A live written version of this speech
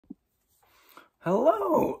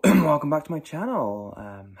Hello, welcome back to my channel.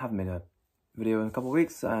 Haven't made a video in a couple of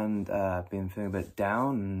weeks and been feeling a bit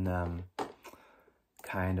down and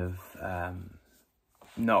kind of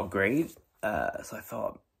not great. So I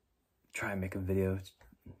thought try and make a video to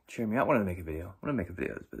cheer me up. I wanted to make a video. It's a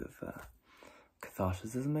bit of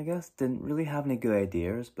catharsis, I guess. Didn't really have any good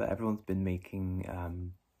ideas, but everyone's been making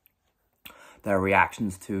their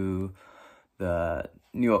reactions to the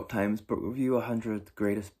New York Times book review, 100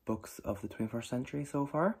 greatest books of the 21st century so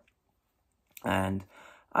far. And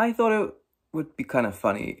I thought it would be kind of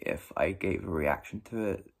funny if I gave a reaction to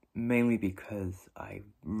it, mainly because I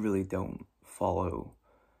really don't follow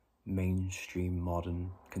mainstream,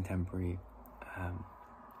 modern, contemporary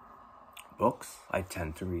books. I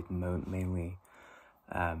tend to read mainly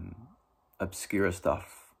obscure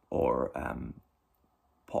stuff or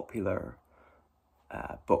popular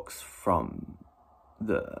books from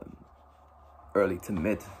the early to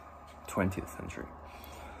mid 20th century.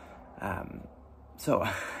 So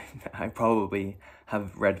I probably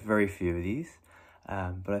have read very few of these,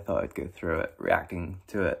 but I thought I'd go through it. Reacting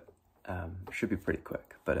to it should be pretty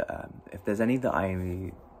quick. But if there's any that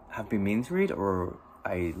I have been meaning to read or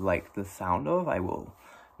I like the sound of, I will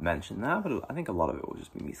mention that. But I think a lot of it will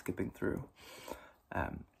just be me skipping through.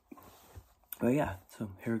 But yeah, so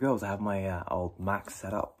here it goes. I have my old Mac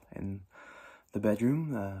set up in the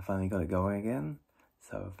bedroom. Finally got it going again.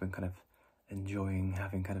 So I've been kind of enjoying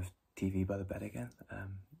having kind of TV by the bed again.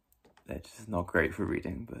 It's just not great for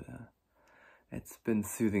reading, but it's been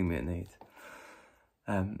soothing me at night.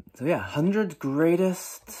 So yeah, 100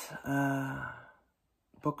 greatest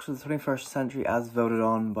books of the 21st century as voted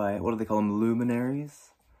on by, what do they call them,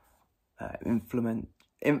 luminaries?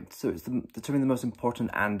 So it's determining the most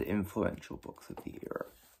important and influential books of the year.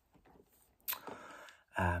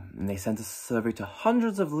 And they sent a survey to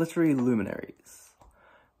hundreds of literary luminaries,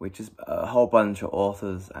 which is a whole bunch of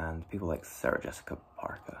authors and people like Sarah Jessica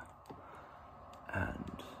Parker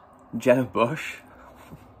and Jenna Bush.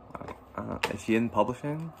 Is she in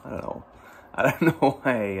publishing? I don't know. I don't know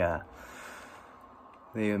why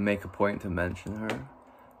they make a point to mention her.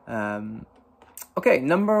 Okay,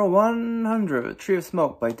 number 100, Tree of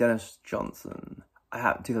Smoke by Dennis Johnson.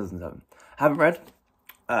 2007. I haven't read.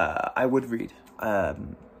 I would read,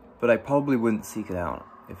 but I probably wouldn't seek it out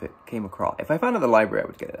if it came across. If I found it in the library, I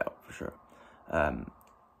would get it out for sure.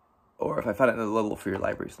 Or if I found it in a little free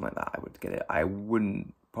library, something like that, I would get it. I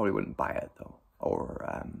probably wouldn't buy it though, or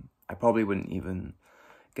I probably wouldn't even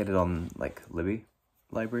get it on like Libby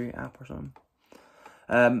library app or something.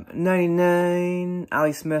 99,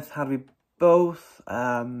 Ali Smith, How to Be Both.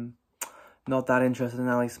 Not that interested in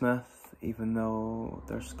Ali Smith, even though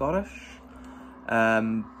they're Scottish.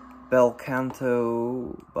 Bel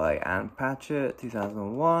Canto by Anne Patchett,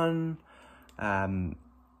 2001. I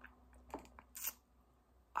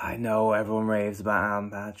know everyone raves about Anne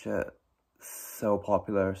Patchett. So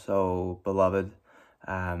popular, so beloved.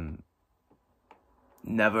 None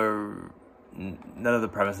of the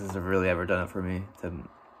premises have really ever done it for me to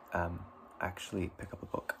actually pick up a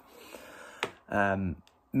book.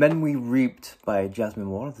 Men We Reaped by Jasmine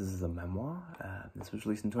Ward. This is a memoir. This was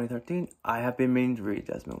released in 2013. I have been meaning to read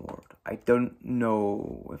Jasmine Ward. I don't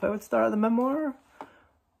know if I would start the memoir.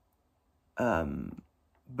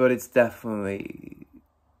 But it's definitely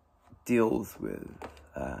deals with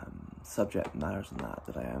subject matters and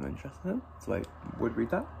that I am interested in. So I would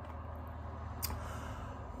read that.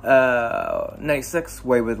 96,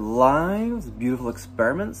 Wayward Lives, Beautiful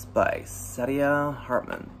Experiments by Saidiya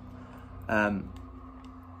Hartman.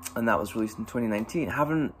 And that was released in 2019.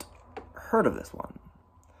 Haven't heard of this one.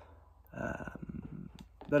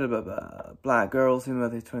 Black girls who know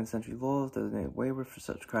the 20th century laws designate wayward for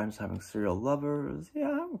such crimes as having serial lovers.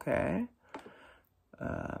 Yeah, okay.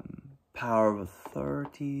 Power of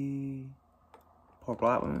Authority. Poor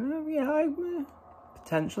Black Women. Yeah, I would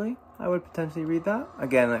potentially read that.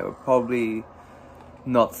 Again, it would probably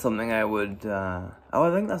not something I would, oh,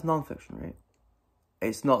 I think that's non-fiction, right?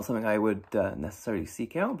 It's not something I would necessarily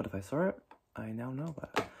seek out, but if I saw it, I now know about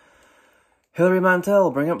it. Hilary Mantel,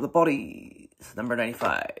 Bring Up the Bodies, number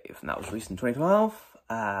 95, and that was released in 2012.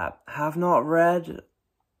 Have not read,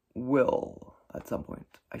 will at some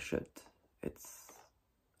point. I should. It's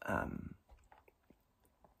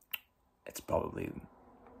probably,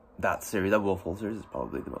 that series, that Wolf Hall series is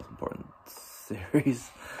probably the most important series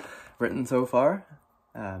written so far.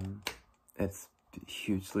 It's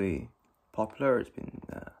hugely popular. It's been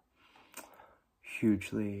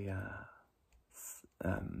hugely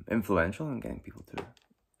influential in getting people to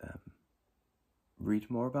read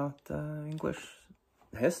more about English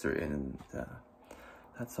history, and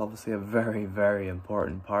that's obviously a very, very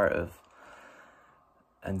important part of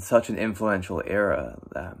and such an influential era.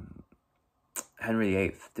 Henry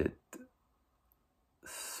VIII did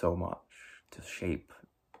so much to shape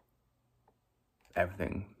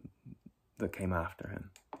everything that came after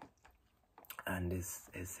him, and his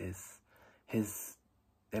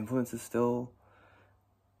influence is still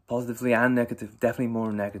positively and definitely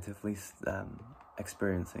more negatively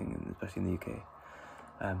experiencing, especially in the UK,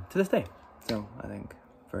 to this day. So I think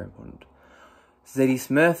very important. Zadie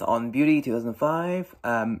Smith on Beauty, 2005.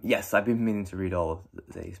 Yes, I've been meaning to read all of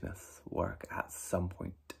Zadie Smith's work at some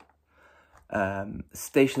point.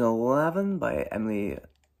 Station 11 by Emily,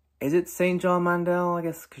 is it St. John Mandel? I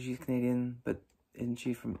guess because she's Canadian, but isn't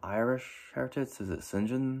she from Irish heritage? Is it St.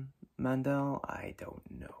 John Mandel? I don't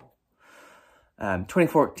know.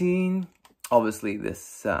 2014, obviously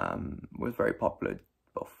this was very popular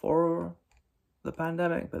before the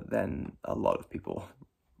pandemic, but then a lot of people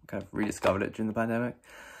kind of rediscovered it during the pandemic.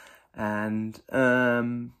 And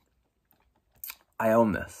I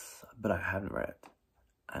own this, but I haven't read it,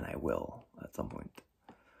 and I will at some point.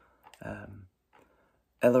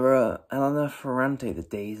 Elena Ferrante, The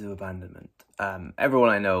Days of Abandonment. Everyone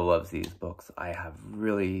I know loves these books. I have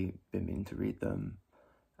really been meaning to read them.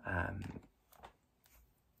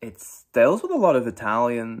 It deals with a lot of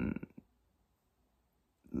Italian,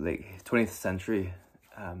 like 20th century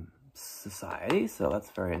society, so that's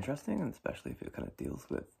very interesting, and especially if it kind of deals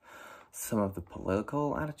with some of the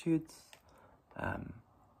political attitudes.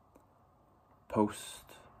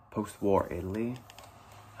 Post-war Italy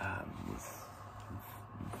was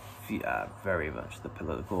very much, the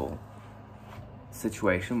political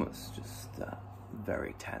situation was just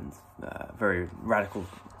very tense, very radical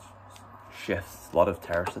shifts, a lot of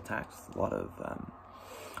terrorist attacks, a lot of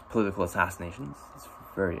political assassinations. It's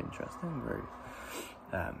very interesting, very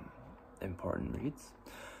important reads.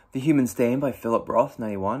 The Human Stain by Philip Roth,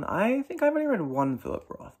 91. I think I've only read one Philip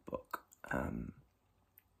Roth book. And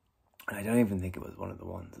I don't even think it was one of the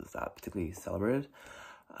ones that's that particularly celebrated.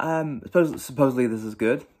 Supposedly this is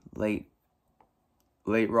good. Late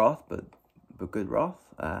Roth, but good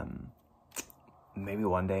Roth. Maybe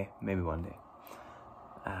one day.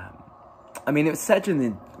 I mean, it was set in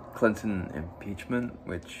the Clinton impeachment,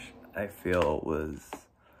 which I feel was,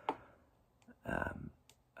 I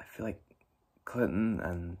feel like Clinton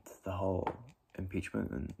and the whole impeachment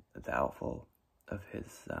and the downfall of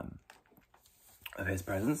his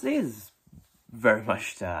presidency has very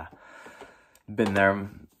much been there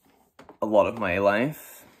a lot of my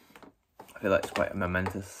life. I feel like it's quite a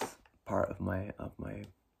momentous part of my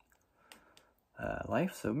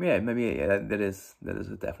life. So yeah, maybe that is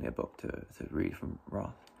definitely a book to read from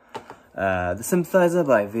Roth. The Sympathizer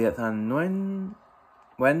by Viet Thanh Nguyen.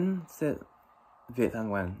 Viet Thanh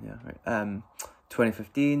Nguyen, yeah, right.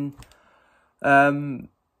 2015. A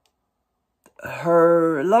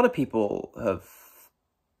lot of people have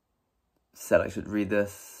said I should read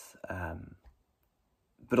this,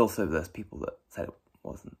 but also there's people that said it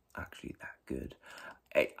wasn't actually that good.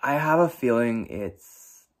 I have a feeling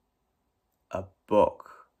it's a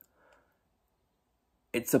book.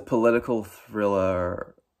 It's a political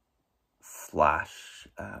thriller slash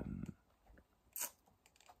kind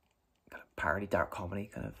of parody, dark comedy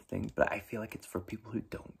kind of thing, but I feel like it's for people who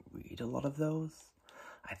don't read a lot of those.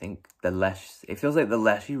 I think it feels like the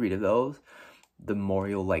less you read of those, the more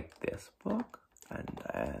you'll like this book. And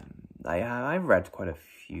I've read quite a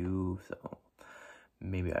few, so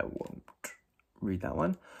maybe I won't read that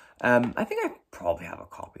one. I think I probably have a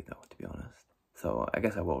copy though, to be honest. So I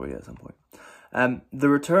guess I will read it at some point. The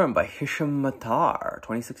Return by Hisham Matar,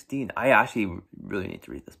 2016. I actually really need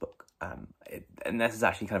to read this book. And this has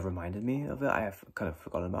actually kind of reminded me of it. I have kind of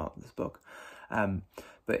forgotten about this book.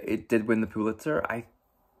 But it did win the Pulitzer. And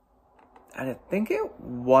I think it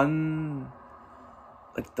won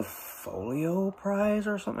like the Folio Prize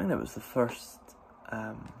or something. It was the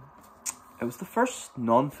first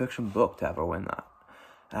non-fiction book to ever win that.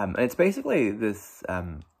 And it's basically this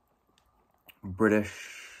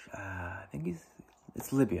British, I think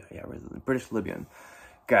it's Libya, yeah, British Libyan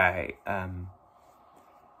guy,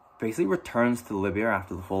 basically returns to Libya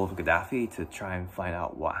after the fall of Gaddafi to try and find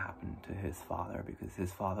out what happened to his father, because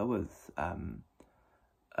his father was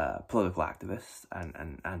a political activist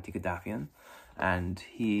and anti-Gaddafian, and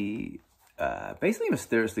he basically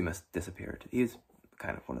mysteriously disappeared. He's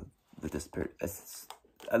kind of one of the disappeared,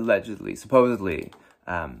 supposedly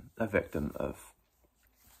a victim of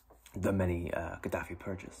the many Gaddafi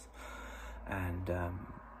purges and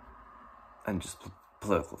just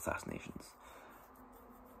political assassinations.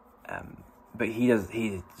 But he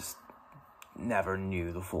just never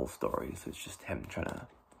knew the full story, so it's just him trying to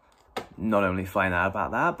not only find out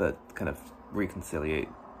about that, but kind of reconciliate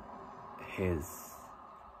his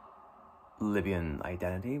Libyan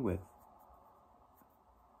identity with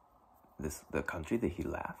the country that he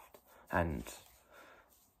left, and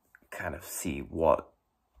kind of see what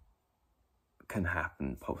can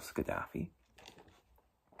happen post-Gaddafi.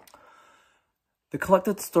 The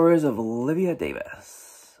Collected Stories of Olivia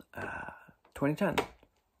Davis,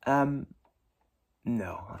 2010.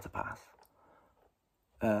 No, that's a pass.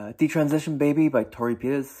 Detransition Baby by Tori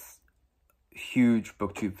Peters, huge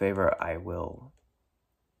booktube favorite. I will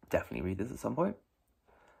definitely read this at some point.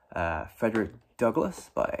 Frederick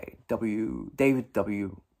Douglass by David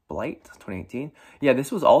W. Blight, 2018. Yeah,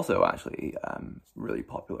 this was also actually really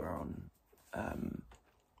popular on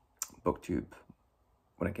booktube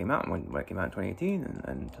when it came out, when it came out in 2018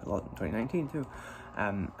 and a lot in 2019 too.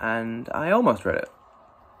 And I almost read it.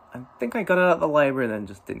 I think I got it at the library and then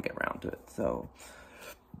just didn't get around to it. So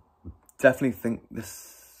definitely think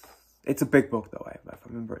it's a big book though. If I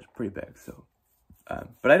remember, it's pretty big. So,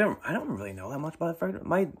 but I don't really know that much about it.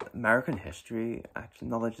 My American history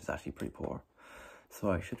knowledge is actually pretty poor,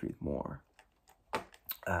 so I should read more.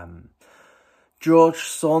 George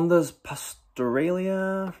Saunders'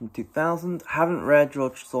 Pastoralia from 2000. Haven't read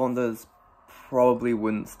George Saunders. Probably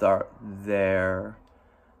wouldn't start there.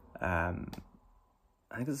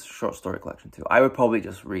 I think it's a short story collection too. I would probably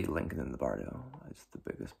just read Lincoln in the Bardo. It's the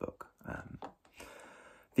biggest book.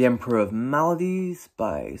 The Emperor of Maladies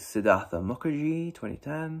by Siddhartha Mukherjee,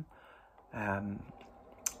 2010.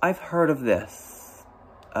 I've heard of this.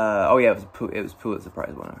 Oh yeah, it was Pulitzer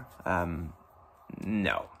Prize winner.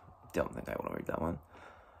 No, don't think I want to read that one.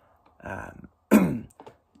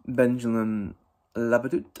 Benjamin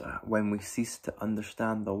Labadut, When We Cease to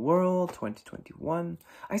Understand the World, 2021.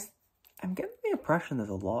 I'm getting the impression there's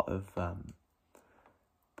a lot of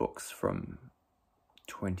books from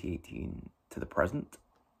 2018 to the present.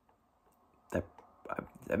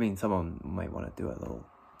 I mean, someone might want to do a little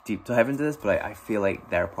deep dive into this, but I feel like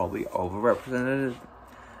they're probably overrepresented,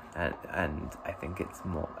 and I think it's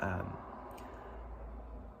more.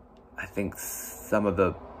 I think some of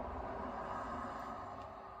the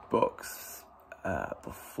books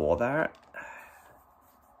before that,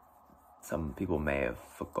 some people may have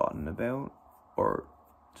forgotten about, or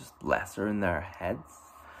just lesser in their heads.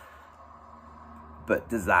 But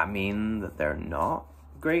does that mean that they're not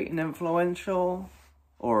great and influential,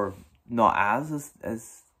 or not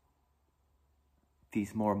as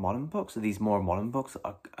these more modern books? Are these more modern books,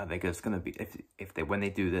 are they just going to be, if they, when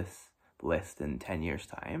they do this list in 10 years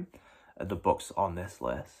time, the books on this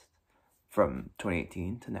list from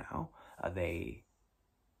 2018 to now, are they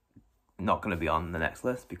not going to be on the next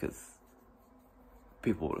list because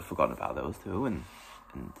people would have forgotten about those too, and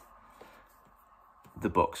the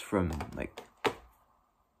books from like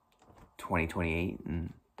 2028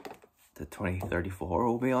 and to 2034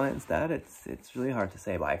 will be on it instead? It's really hard to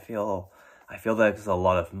say, but I feel there's a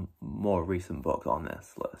lot of more recent books on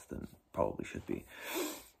this list and probably should be.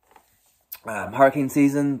 Hurricane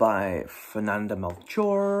Season by Fernanda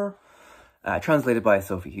Melchor, translated by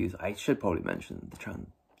Sophie Hughes. I should probably mention the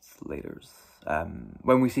translators.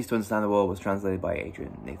 When We Cease to Understand the World was translated by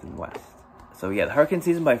Adrian Nathan West. So yeah, The Hurricane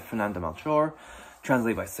Season by Fernanda Melchor,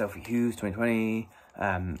 translated by Sophie Hughes, 2020.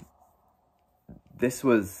 This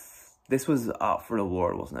was up for an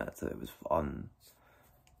award, wasn't it? So it was on,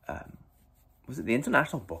 was it the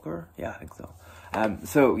International Booker? Yeah, I think so.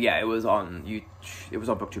 So yeah, it was on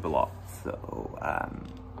BookTube a lot. So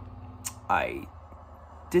I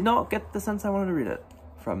did not get the sense I wanted to read it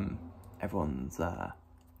from everyone's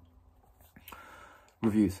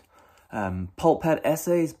reviews. Pulphead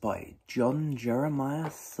Essays by John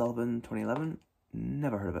Jeremiah Sullivan, 2011.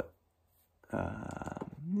 Never heard of it.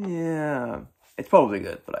 Yeah, it's probably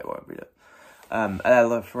good, but I won't read it.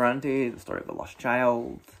 Ella Ferranti, The Story of the Lost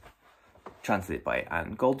Child, translated by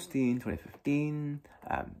Anne Goldstein, 2015.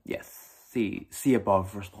 Yes, see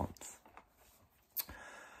above response.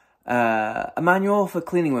 A Manual for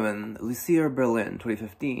Cleaning Women, Lucia Berlin,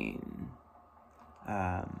 2015.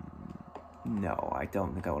 No, I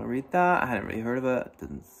don't think I want to read that. I hadn't really heard of it.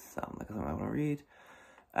 Didn't sound like something I want to read.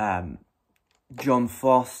 John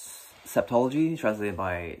Foss, Septology, translated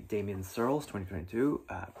by Damien Searles, 2022.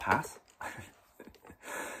 Pass.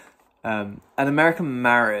 An American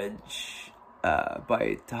Marriage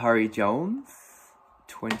by Tahari Jones,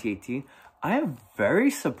 2018. I am very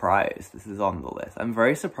surprised this is on the list. I'm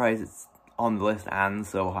very surprised it's on the list and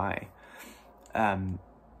so high. I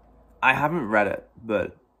haven't read it,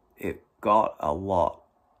 but it got a lot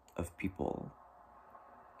of people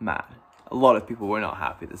mad. A lot of people were not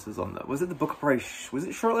happy this was on the... Was it the Booker Prize? Was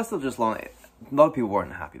it shortlisted or just long? A lot of people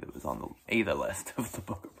weren't happy that it was on the either list of the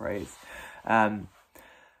Booker Prize.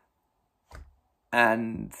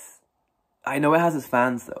 And I know it has its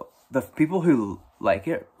fans, though. The people who like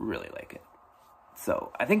it really like it.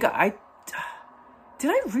 So I think did I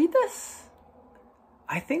read this?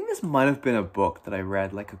 I think this might have been a book that I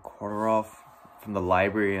read like a quarter of from the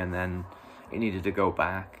library, and then it needed to go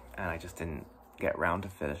back, and I just didn't get around to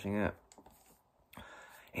finishing it.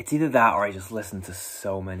 It's either that or I just listened to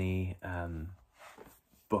so many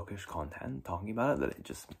bookish content talking about it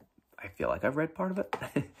that I feel like I've read part of it.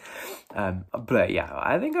 But yeah,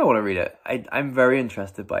 I think I want to read it. I'm very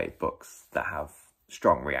interested by books that have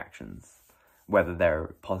strong reactions, whether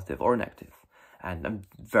they're positive or negative. And I'm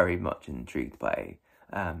very much intrigued by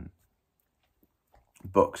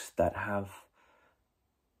books that have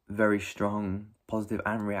very strong positive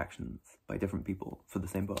and reactions by different people for the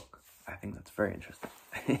same book. I think that's very interesting.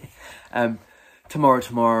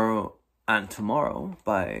 Tomorrow and Tomorrow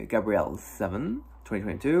by Gabrielle Zevin,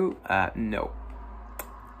 2022. No.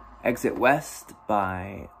 Exit West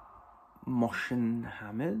by Mohsin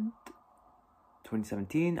Hamid,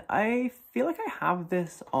 2017. I feel like I have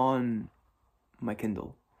this on my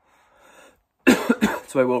Kindle.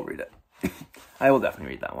 So I will read it. I will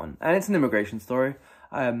definitely read that one. And it's an immigration story.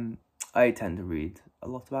 I tend to read a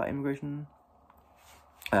lot about immigration.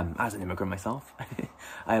 As an immigrant myself,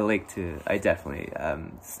 I definitely,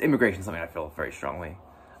 immigration is something I feel very strongly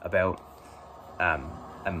about.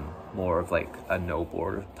 I'm more of like a no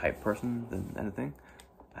border type person than anything.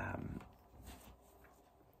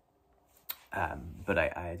 But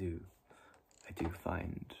I do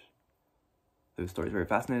find those stories very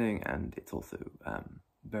fascinating, and it's also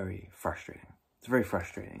very frustrating. It's very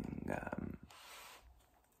frustrating.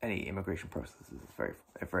 Any immigration process is very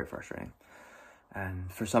frustrating, and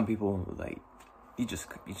for some people, like you just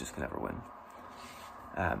can never win.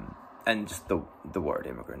 And just the word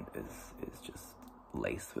immigrant is just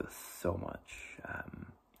laced with so much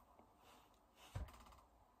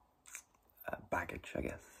baggage, I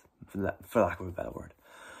guess, for lack of a better word.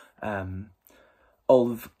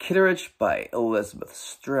 Olive Kitteridge by Elizabeth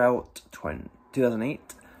Strout,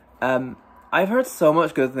 2008. I've heard so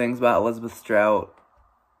much good things about Elizabeth Strout,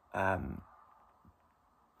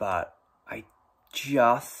 but I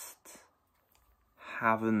just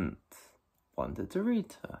haven't wanted to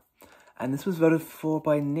read her. And this was voted for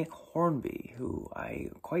by Nick Hornby, who I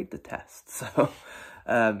quite detest, so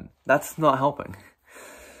that's not helping.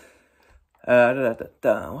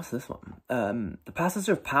 What's this one? The Passage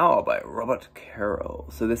of Power by Robert Caro.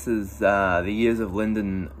 So this is The Years of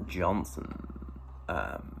Lyndon Johnson.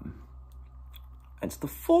 It's the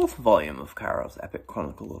 4th volume of Caro's epic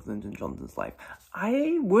chronicle of Lyndon Johnson's life.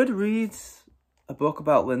 I would read a book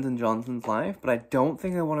about Lyndon Johnson's life, but I don't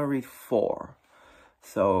think I want to read 4.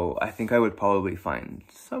 So I think I would probably find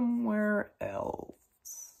somewhere else.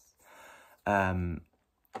 Svetlana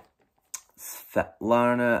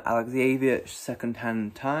Alexievich,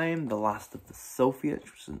 Second-Hand Time, The Last of the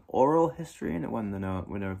Soviets, which is an oral history, and it won the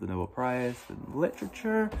winner of the Nobel Prize in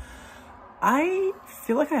Literature. I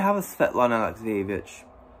feel like I have a Svetlana Alexievich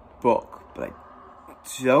book, but I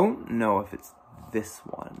don't know if it's this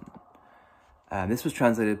one. This was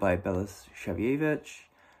translated by Belis Shavievich,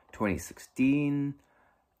 2016.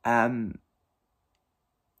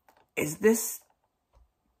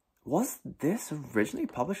 Was this originally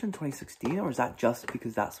published in 2016, or is that just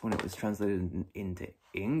because that's when it was translated into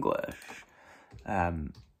English?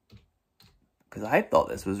 Because I thought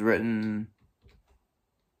this was written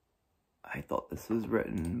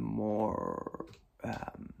more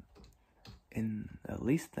in at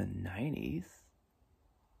least the 90s.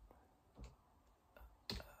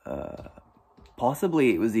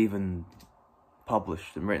 Possibly it was even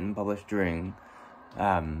published during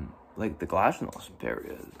like the Glasnost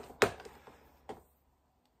period.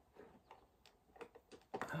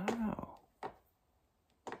 I don't know.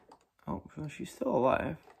 Oh, well, she's still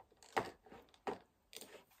alive.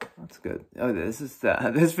 That's good. Oh, this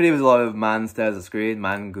video is a lot of man stares at screen,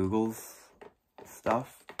 man Googles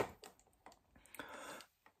stuff.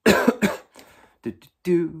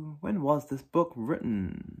 When was this book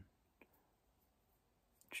written?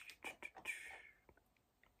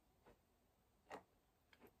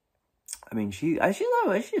 I mean, she's a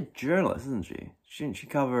journalist, isn't she? Shouldn't she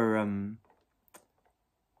cover,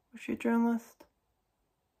 was she a journalist?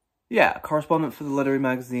 Yeah, correspondent for the literary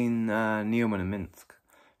magazine, Neumann in Minsk.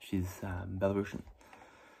 She's, Belarusian.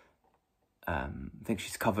 I think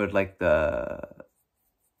she's covered, like, I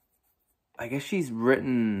guess she's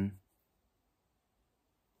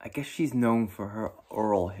known for her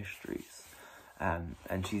oral histories. And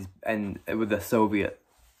with the Soviet,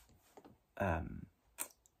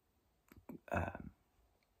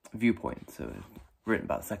 viewpoint, so written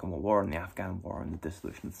about the Second World War and the Afghan War and the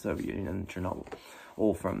dissolution of the Soviet Union and Chernobyl,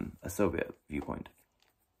 all from a Soviet viewpoint.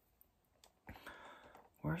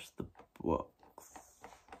 Where's the books?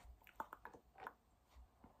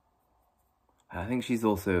 I think she's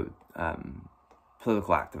also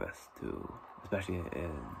political activist too, especially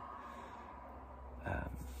in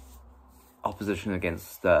opposition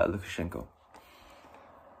against Lukashenko.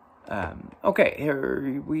 Okay,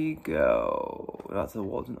 here we go. That's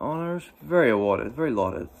awards and honors. Very awarded, very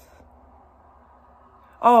lauded.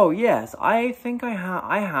 Oh yes, I think I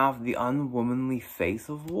have The Unwomanly Face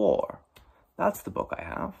of War. That's the book I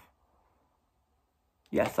have.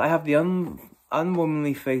 Yes, I have The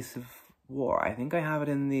Unwomanly Face of War. I think I have it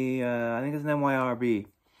in the, I think it's an NYRB.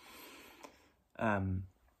 And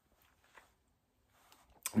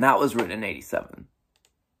that was written in 87.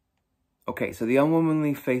 Okay, so The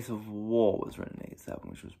Unwomanly Face of War was written in 87,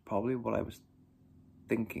 which was probably what I was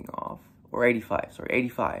thinking of. Or 85, sorry,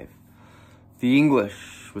 85. The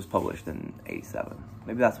English was published in 87.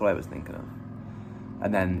 Maybe that's what I was thinking of.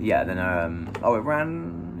 And then, yeah, then, oh, it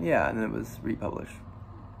ran, yeah, and then it was republished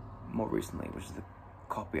more recently, which is the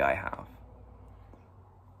copy I have.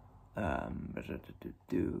 This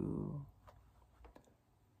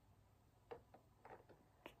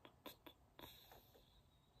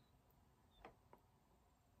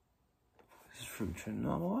is from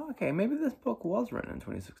Chernobyl. Okay, maybe this book was written in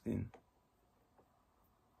 2016.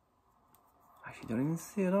 Actually, don't even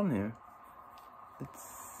see it on here.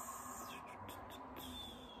 It's...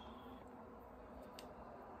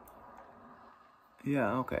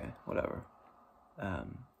 yeah, okay, whatever.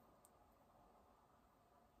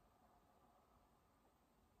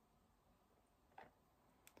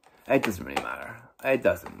 It doesn't really matter. It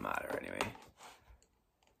doesn't matter anyway.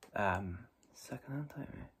 Second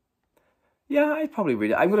time. Yeah, I'd probably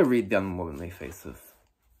read it. I'm gonna read The Unwomanly Face of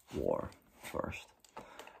War first.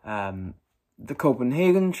 The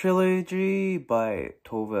Copenhagen Trilogy by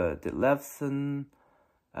Tove Ditlevsen,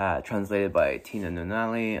 translated by Tina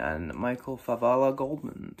Nunali and Michael Favala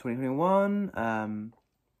Goldman, 2021.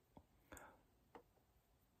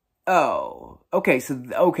 Oh, okay, so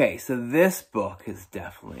this book is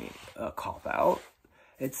definitely a cop-out.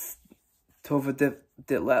 It's Tove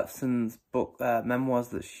Ditlevsen's book, memoirs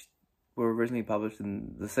that were originally published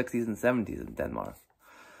in the 60s and 70s in Denmark.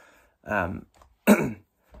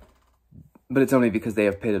 But it's only because they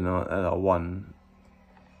have paid a one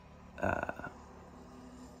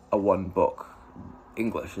book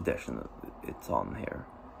English edition that it's on here.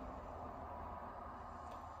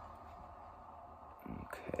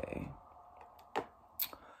 Okay.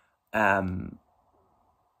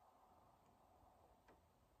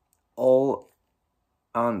 All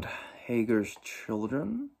Aunt Hager's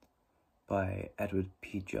Children by Edward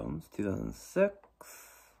P. Jones, 2006.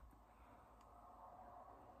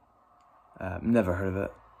 Never heard of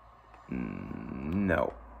it.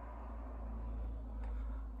 No.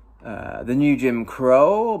 The New Jim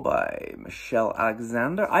Crow by Michelle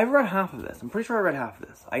Alexander. I've read half of this. I'm pretty sure I read half of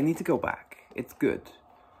this. I need to go back. It's good.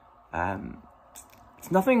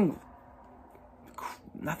 It's nothing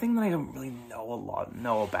that I don't really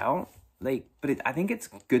know about. Like, but I think it's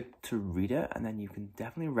good to read it, and then you can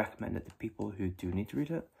definitely recommend it to people who do need to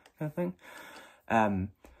read it, kind of thing.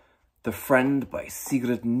 The Friend by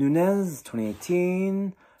Sigrid Nunez,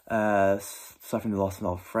 2018. Suffering the loss of an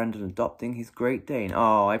old friend and adopting his Great Dane.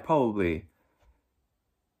 Oh, I probably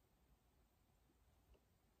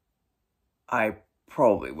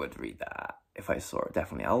would read that if I saw it,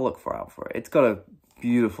 definitely. I'll look out for it. It's got a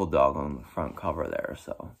beautiful dog on the front cover there,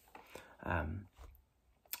 so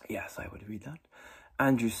yes, I would read that.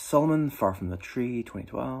 Andrew Solomon, Far From the Tree,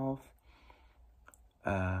 2012.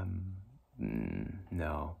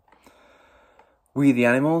 No. We the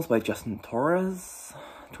Animals by Justin Torres,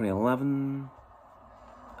 2011.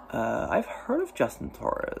 I've heard of Justin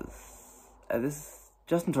Torres.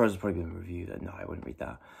 Justin Torres has probably been reviewed. No, I wouldn't read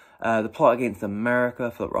that. The Plot Against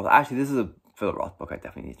America, Philip Roth. Actually, this is a Philip Roth book I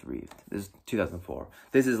definitely need to read. This is 2004.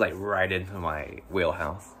 This is like right into my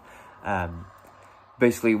wheelhouse.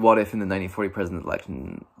 Basically, what if in the 1940 president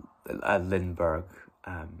election, Lindbergh,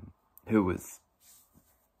 who was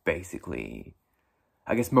basically,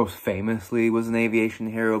 I guess most famously was an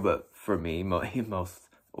aviation hero, but for me, most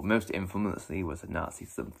infamously was a Nazi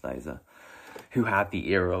sympathizer who had the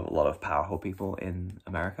ear of a lot of powerful people in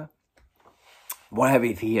America. What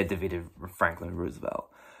if he had defeated Franklin Roosevelt?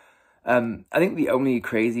 I think the only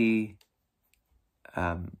crazy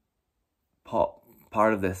part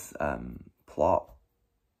of this plot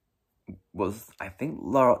was, I think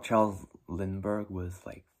Charles Lindbergh was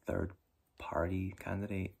like third party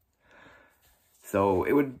candidate. So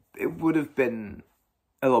it would have been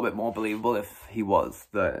a little bit more believable if he was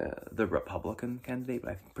the Republican candidate,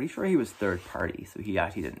 but I'm pretty sure he was third party, so he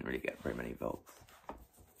actually didn't really get very many votes.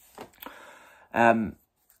 So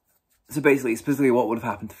basically, specifically what would have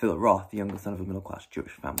happened to Philip Roth, the youngest son of a middle-class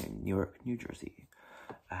Jewish family in Newark, New Jersey.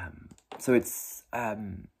 So it's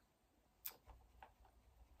kind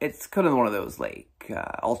of one of those, like,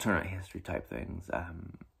 alternate history type things.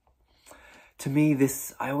 To me,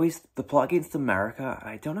 the Plot Against America,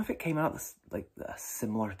 I don't know if it came out at like a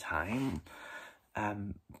similar time,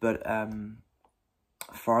 but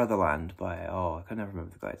Fatherland by, I can never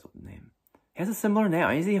remember the guy's name. He has a similar name.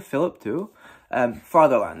 Is he a Philip too?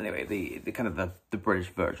 Fatherland, anyway, the kind of the British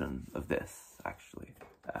version of this, actually.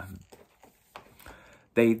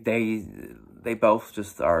 They both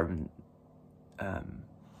just are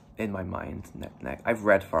in my mind neck to neck. I've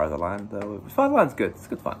read Fatherland though. Fatherland's good. It's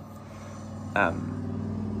good fun.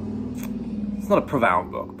 It's not a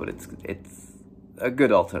profound book, but it's a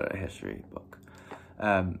good alternate history book.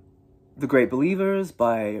 The Great Believers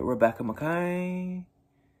by Rebecca Mackay.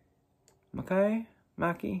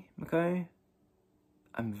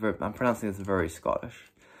 I'm pronouncing this very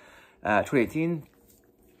Scottish. 2018.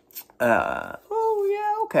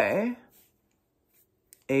 Okay.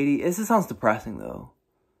 80. This sounds depressing though.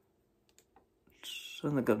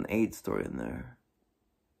 Doesn't got an AIDS story in there.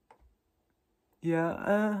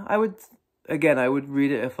 Yeah, I would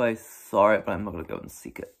read it if I saw it, but I'm not going to go and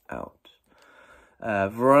seek it out.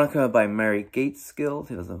 Veronica by Mary Gateskill,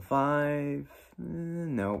 2005.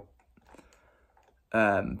 No.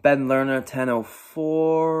 Ben Lerner,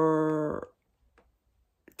 1004.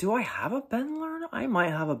 Do I have a Ben Lerner? I might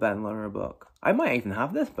have a Ben Lerner book. I might even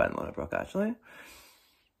have this Ben Lerner book, actually.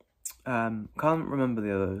 Can't remember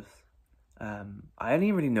the others. I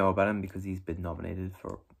only really know about him because he's been nominated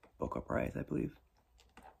for Booker Prize, I believe.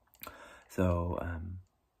 So,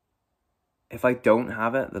 if I don't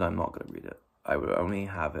have it, then I'm not going to read it. I'd only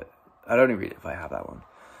read it if I have that one.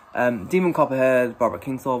 Demon Copperhead, Barbara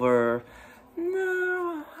Kingsolver.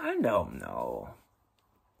 No, I don't know.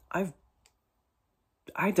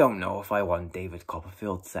 I don't know if I want David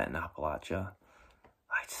Copperfield set in Appalachia.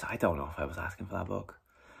 I don't know if I was asking for that book.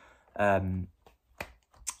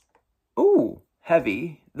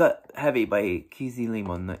 Heavy by Kizzy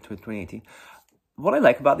Lemon, 2018. What I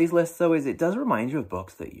like about these lists, though, is it does remind you of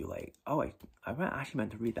books that you like. Oh, I actually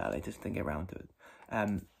meant to read that. I just didn't get around to it.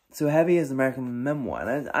 So Heavy is American memoir,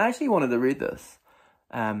 and I actually wanted to read this.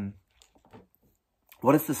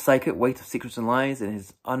 What is the psychic weight of secrets and lies in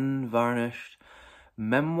his unvarnished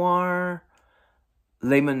memoir?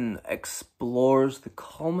 Lehman explores the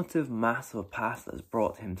cumulative mass of a past that has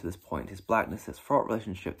brought him to this point. His blackness, his fraught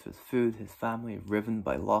relationship to his food, his family, riven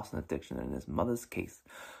by loss and addiction, and in his mother's case,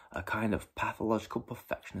 a kind of pathological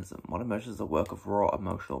perfectionism. What emerges as a work of raw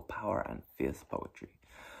emotional power and fierce poetry.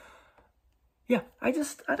 Yeah, I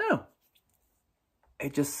don't know.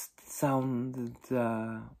 It just sounded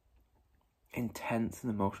intense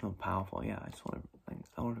and emotional and powerful. Yeah, I want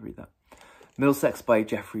to read that. Middlesex by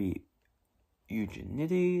Jeffrey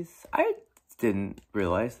Eugenides. I didn't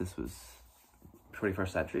realize this was 21st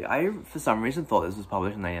century. I, for some reason, thought this was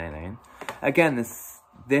published in 1999. Again, this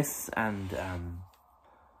and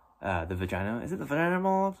The Vagina. Is it The Vagina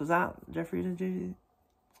Monologues? Was that Jeffrey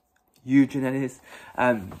Eugenides?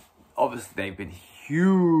 Obviously, they've been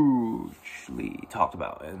hugely talked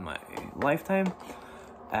about in my lifetime.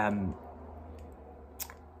 And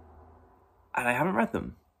I haven't read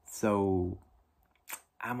them. So,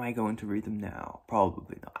 am I going to read them now?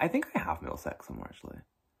 Probably not. I think I have Middlesex somewhere, actually.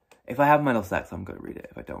 If I have Middlesex, I'm going to read it.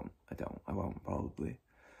 If I don't. I won't, probably.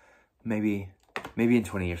 Maybe in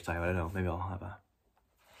 20 years' time, I don't know. Maybe I'll have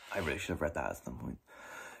I really should have read that at some point.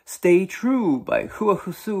 Stay True by Hua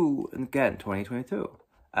Husu, again, 2022.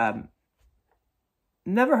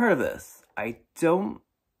 Never heard of this. I don't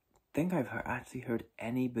think I've actually heard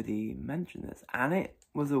anybody mention this. And it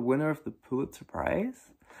was a winner of the Pulitzer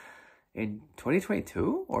Prize in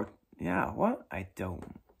 2022? Or, yeah, what? I've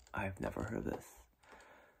never heard of this.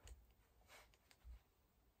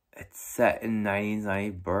 It's set in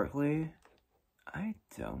 1990 Berkeley. I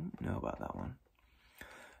don't know about that one.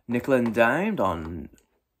 Nickel and Dimed on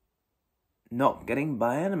Not Getting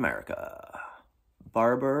By in America.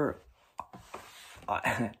 Barbara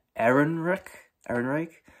Ehrenreich,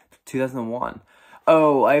 2001.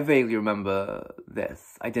 Oh, I vaguely remember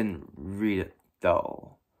this. I didn't read it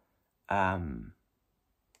though. I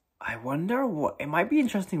wonder what... It might be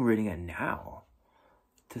interesting reading it now.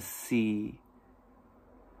 To see...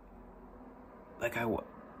 Like, I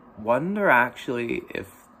wonder actually if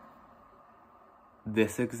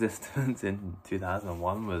this existence in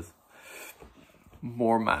 2001 was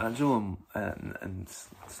more manageable and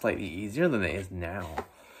slightly easier than it is now.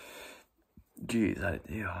 Jeez,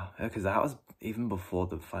 yeah, because that was even before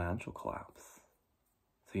the financial collapse.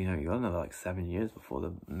 So, you know, you got another like 7 years before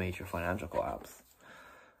the major financial collapse.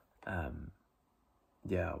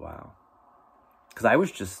 Yeah, wow. Because I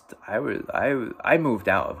moved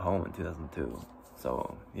out of home in 2002.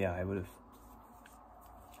 So, yeah, I would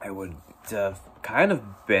have kind of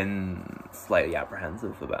been slightly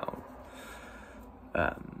apprehensive about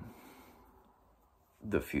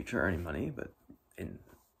the future earning money, but I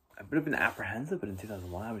would have been apprehensive, but in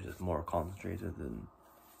 2001 I was just more concentrated and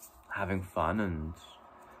having fun and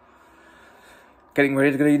getting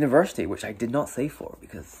ready to go to university, which I did not save for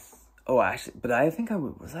because but I think I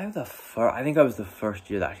was the first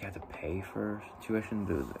year that I actually had to pay for tuition,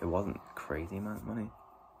 but it wasn't crazy amount of money.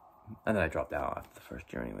 And then I dropped out after the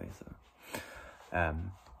first year anyway, so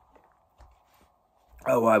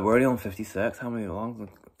oh wow, we're already on 56. How many long?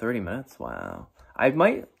 30 minutes? Wow. I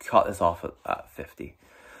might cut this off at 50.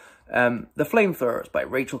 The Flamethrowers by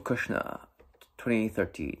Rachel Kushner,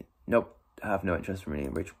 2013. Nope, I have no interest in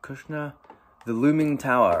reading Rachel Kushner. The Looming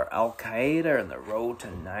Tower, Al-Qaeda and the Road to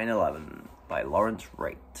 9/11 by Lawrence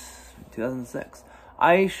Wright, 2006.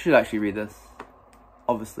 I should actually read this.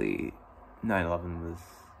 Obviously, 9/11 was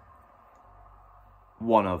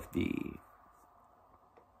one of the...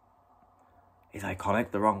 Is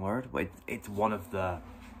iconic the wrong word? But it's one of the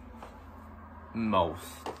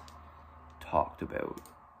most talked about,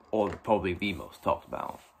 or probably the most talked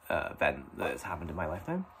about event that has happened in my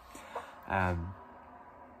lifetime.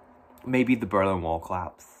 Maybe the Berlin Wall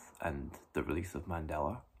collapse and the release of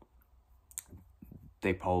Mandela.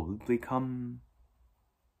 They're probably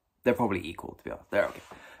equal, to be honest. They're okay.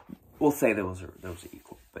 We'll say those are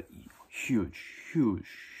equal, but huge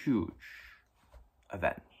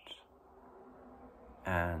event.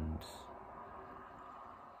 And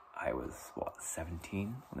I was,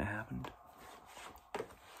 17 when it happened?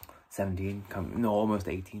 17, almost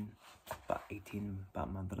 18. About a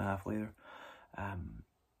month and a half later.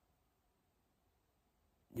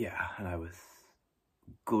 Yeah, and I was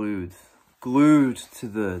glued to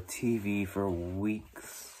the TV for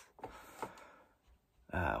weeks,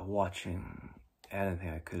 watching anything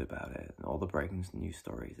I could about it, and all the breaking news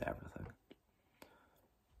stories, everything.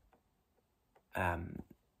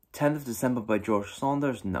 10th of December by George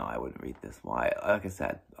Saunders. No, I wouldn't read this. Why? Like I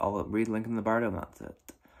said, I'll read Lincoln the Bardo and that's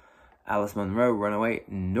it. Alice Munro, Runaway.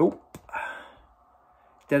 Nope.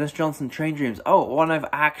 Dennis Johnson, Train Dreams. Oh, one I've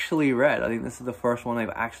actually read. I think this is the first one I've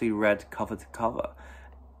actually read cover to cover.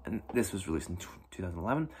 And this was released in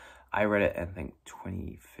 2011. I read it in, I think,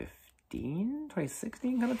 2015,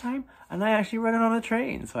 2016 kind of time. And I actually read it on a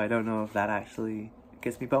train. So I don't know if that actually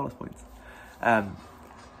gets me bonus points.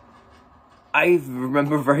 I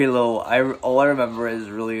remember very little. All I remember is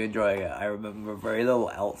really enjoying it. I remember very little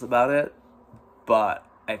else about it. But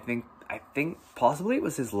I think possibly it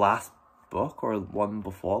was his last book or one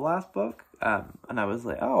before last book, and I was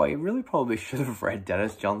like, oh, I really probably should have read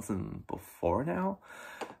Dennis Johnson before now.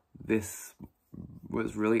 This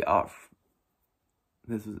was really off.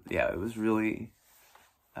 It was really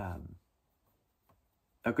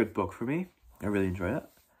a good book for me. I really enjoyed it.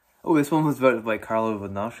 Oh, this one was voted by Carlo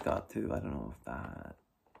Vanoshka too. I don't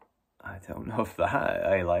know if that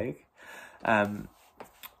I like.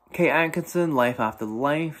 Kate Atkinson, Life After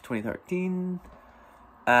Life, 2013.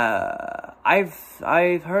 I've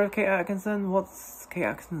heard of Kate Atkinson. What's Kate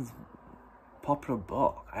Atkinson's popular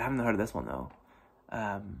book? I haven't heard of this one though.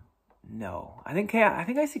 No, I think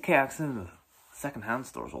I see Kate Atkinson in the secondhand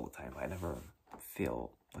stores all the time, but I never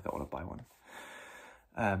feel like I want to buy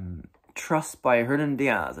one. Trust by Hernan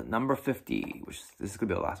Diaz at number 50, which this is gonna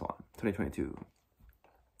be the last one, 2022.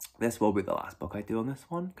 This will be the last book I do on this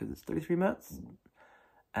one because it's 33 minutes.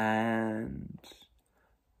 And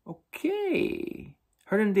okay.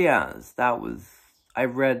 Hernan Diaz, I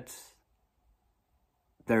read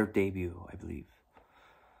their debut, I believe.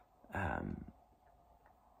 I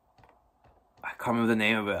can't remember the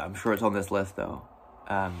name of it. I'm sure it's on this list though.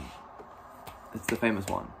 It's the famous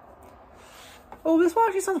one. Oh, this one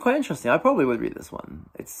actually sounds quite interesting. I probably would read this one.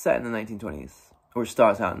 It's set in the 1920s, or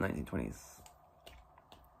starts out in the 1920s.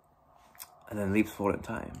 And then leaps forward in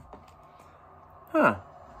time. Huh.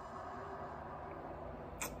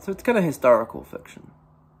 So it's kind of historical fiction.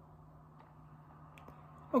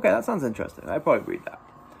 Okay, that sounds interesting. I'd probably read that.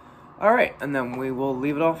 Alright, and then we will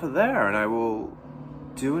leave it off of there, and I will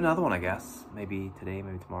do another one, I guess. Maybe today,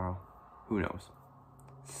 maybe tomorrow. Who knows?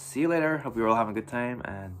 See you later. Hope you're all having a good time,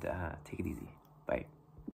 and take it easy. Bye.